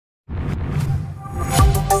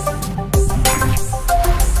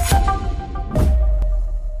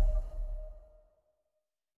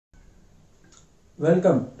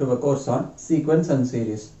Welcome to a course on sequence and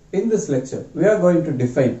series. In this lecture, we are going to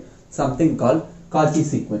define something called Cauchy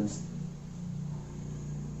sequence.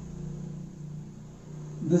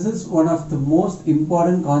 This is one of the most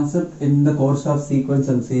important concepts in the course of sequence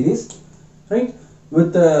and series, right?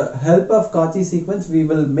 With the help of Cauchy sequence, we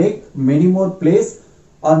will make many more plays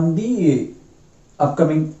on the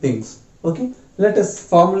upcoming things. Okay, let us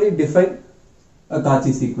formally define a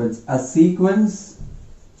Cauchy sequence. A sequence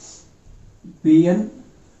Pn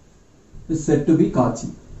is said to be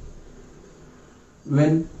Cauchy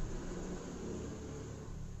when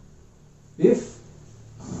if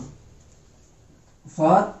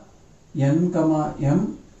for n comma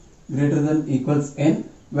m greater than equals n,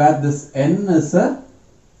 where this n is a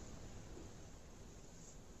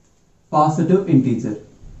positive integer.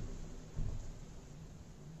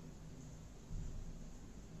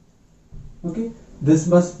 Okay, this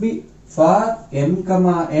must be for n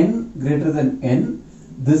comma n greater than n.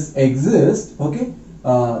 This exists. Okay,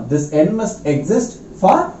 this n must exist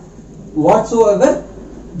for whatsoever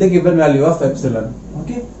the given value of epsilon.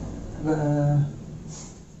 Okay,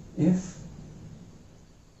 if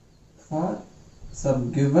for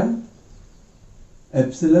some given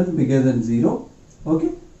epsilon bigger than 0.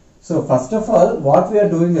 Okay, so first of all, what we are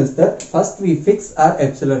doing is that first we fix our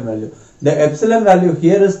epsilon value. The epsilon value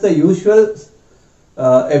here is the usual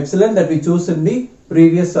epsilon that we choose in the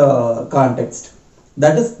previous context.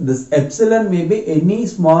 That is, this epsilon may be any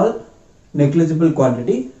small negligible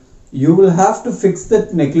quantity. You will have to fix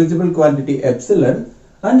that negligible quantity epsilon,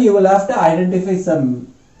 and you will have to identify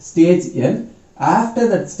some stage n. After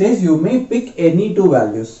that stage, you may pick any two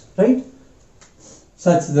values, right?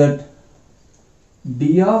 Such that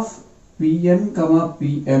d of Pn comma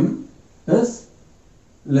Pm is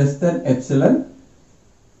less than epsilon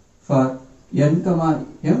for n comma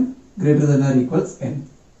m greater than or equals n.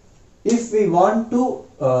 If we want to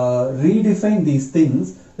redefine these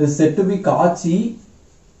things, is said to be Cauchy.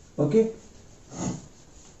 Okay,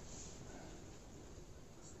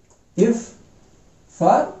 if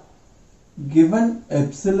for given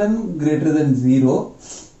epsilon greater than 0,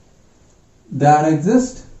 there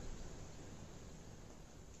exists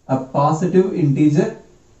a positive integer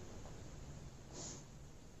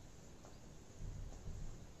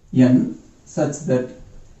n such that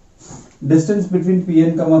distance between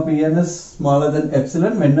Pn comma Pn is smaller than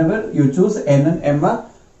epsilon whenever you choose n and m are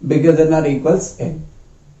bigger than or equals n.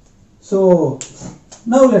 So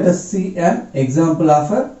now let us see an example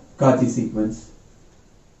of a Cauchy sequence.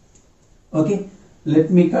 Okay, let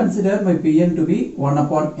me consider my Pn to be 1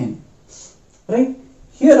 upon n. Right,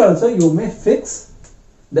 here also you may fix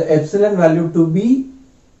the epsilon value to be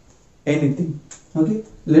anything. Okay,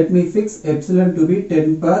 let me fix epsilon to be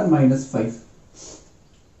 10 power minus 5.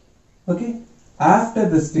 Okay, after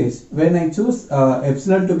this stage, when I choose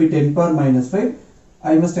epsilon to be 10 power minus 5,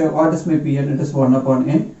 I must have, what is my Pn? It is 1 upon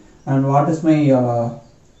n. And what is my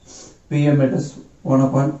Pm? It is 1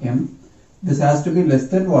 upon m. This has to be less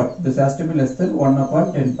than what? This has to be less than 1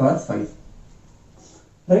 upon 10 power 5.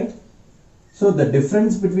 Right? So the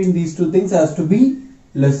difference between these two things has to be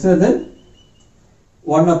lesser than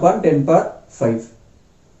 1 upon 10 power 5.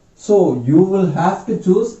 So you will have to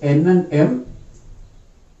choose n and m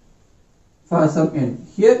for some n.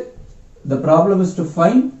 Here the problem is to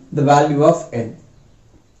find the value of n.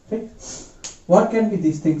 Okay. What can be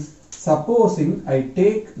these things? Supposing I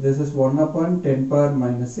take this is 1 upon 10 power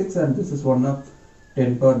minus 6 and this is 1 upon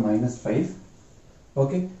 10 power minus 5.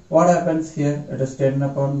 Okay, what happens here? It is 10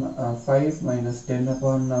 upon 5 minus 10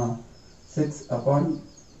 upon 6 upon,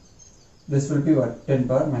 this will be what? 10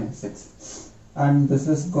 power minus 6. And this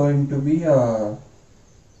is going to be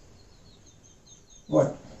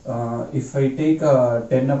what? If I take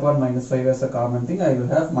 10 upon minus 5 as a common thing, I will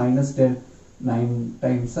have minus 10, 9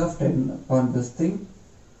 times of 10 upon this thing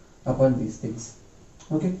upon these things.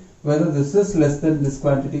 Okay, whether this is less than this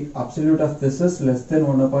quantity, absolute of this is less than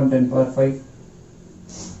 1 upon 10 power 5.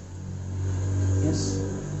 Yes,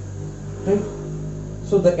 right.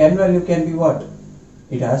 So the n value can be what?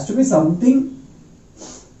 It has to be something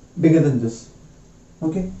bigger than this.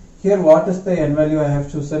 Okay, here what is the n value I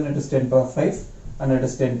have chosen? It is 10 power 5 and it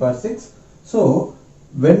is 10 power 6. So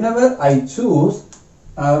whenever I choose,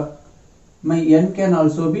 my n can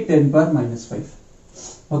also be 10 power minus 5.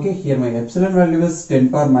 Okay, here my epsilon value is 10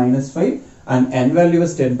 power minus 5 and n value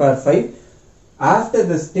is 10 power 5. After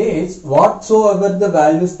the stage, whatsoever the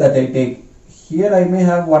values that I take, here I may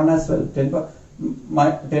have 1 as well, 10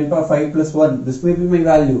 power 5 plus 1, this may be my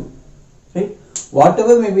value, right?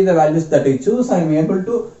 Whatever may be the values that I choose, I am able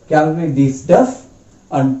to calculate these stuff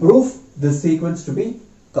and prove this sequence to be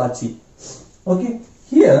Cauchy. Okay,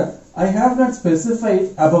 here I have not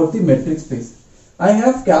specified about the metric space. I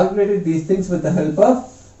have calculated these things with the help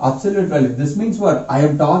of absolute value. This means what? I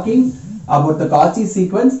am talking about the Cauchy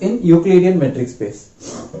sequence in Euclidean metric space.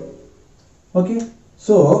 Okay.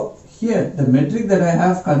 So here the metric that I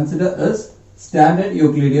have considered is standard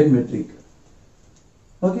Euclidean metric.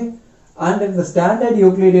 Okay. And in the standard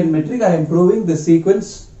Euclidean metric, I am proving the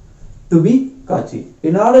sequence to be Cauchy.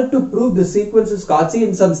 In order to prove the sequence is Cauchy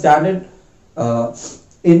in some standard,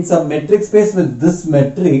 in some metric space with this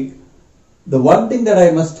metric, the one thing that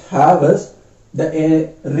I must have is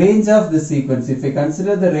the range of the sequence. If I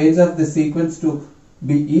consider the range of the sequence to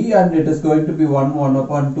be E and it is going to be 1, 1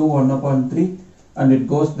 upon 2, 1 upon 3 and it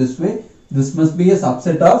goes this way, this must be a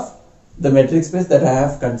subset of the metric space that I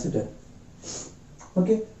have considered.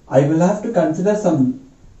 Okay. I will have to consider some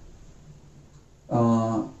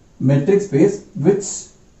metric space which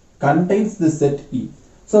contains the set E.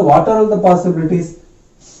 So what are all the possibilities?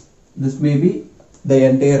 This may be the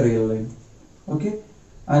entire real line. Okay.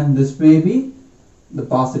 And this may be the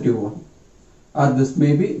positive one. Or this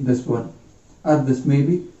may be this one. Or this may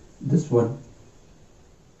be this one.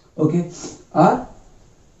 Okay. Or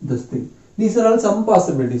this thing. These are all some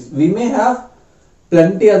possibilities. We may have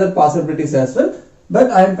plenty other possibilities as well. But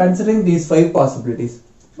I am considering these 5 possibilities.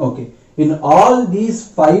 Okay. In all these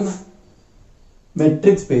 5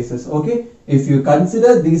 metric spaces, okay, if you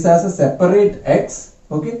consider these as a separate X,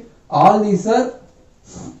 okay, all these are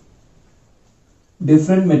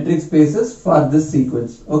different metric spaces for this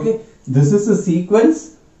sequence. Okay. This is a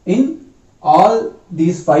sequence in all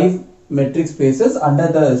these 5 metric spaces under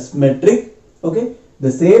the metric. Okay.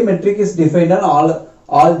 The same metric is defined on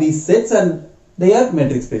all these sets and they are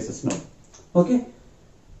metric spaces now. Okay.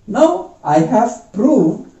 Now I have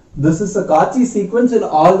proved this is a Cauchy sequence in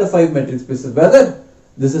all the 5 metric spaces. Whether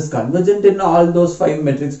this is convergent in all those 5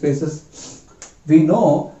 metric spaces, we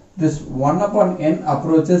know this 1 upon n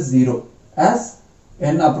approaches 0 as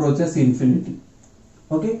n approaches infinity.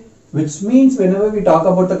 Okay, which means whenever we talk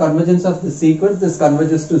about the convergence of the sequence, this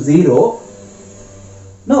converges to 0.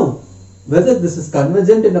 Now, whether this is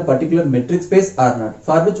convergent in a particular metric space or not,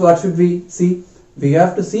 for which what should we see? We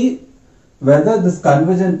have to see whether this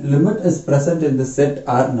convergent limit is present in the set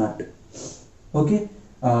or not. Okay,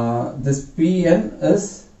 this Pn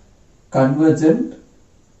is convergent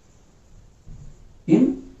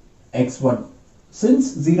in x1 since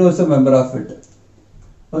 0 is a member of it.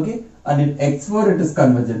 Okay, and in x4 it is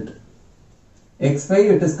convergent,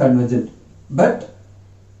 x5 it is convergent, but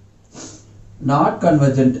not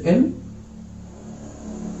convergent in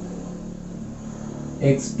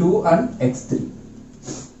x2 and x3.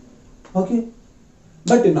 Okay,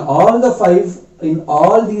 but in all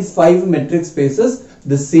these 5 metric spaces,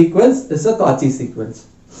 the sequence is a Cauchy sequence,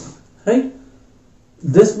 right?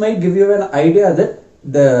 This might give you an idea that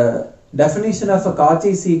the definition of a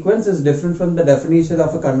Cauchy sequence is different from the definition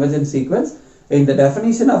of a convergent sequence. In the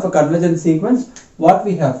definition of a convergent sequence, what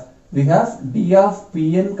we have? We have d of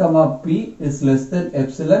Pn comma P is less than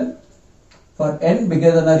epsilon for n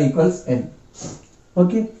bigger than or equals n.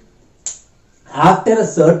 Okay. After a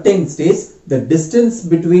certain stage, the distance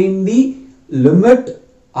between the limit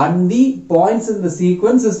and the points in the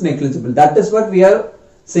sequence is negligible. That is what we are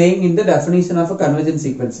saying in the definition of a convergent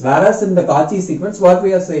sequence. Whereas in the Cauchy sequence, what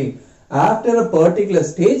we are saying, after a particular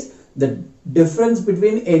stage, the difference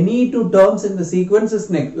between any 2 terms in the sequence is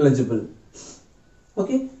negligible.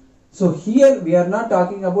 Okay. So here we are not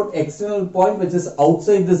talking about external point which is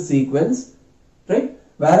outside the sequence, right?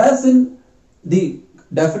 Whereas in the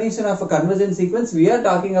definition of a convergent sequence, we are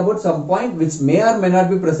talking about some point which may or may not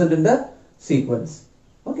be present in the sequence.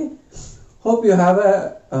 Okay. Hope you have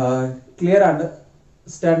a clear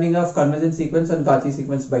understanding of convergent sequence and Cauchy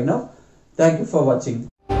sequence by now. Thank you for watching.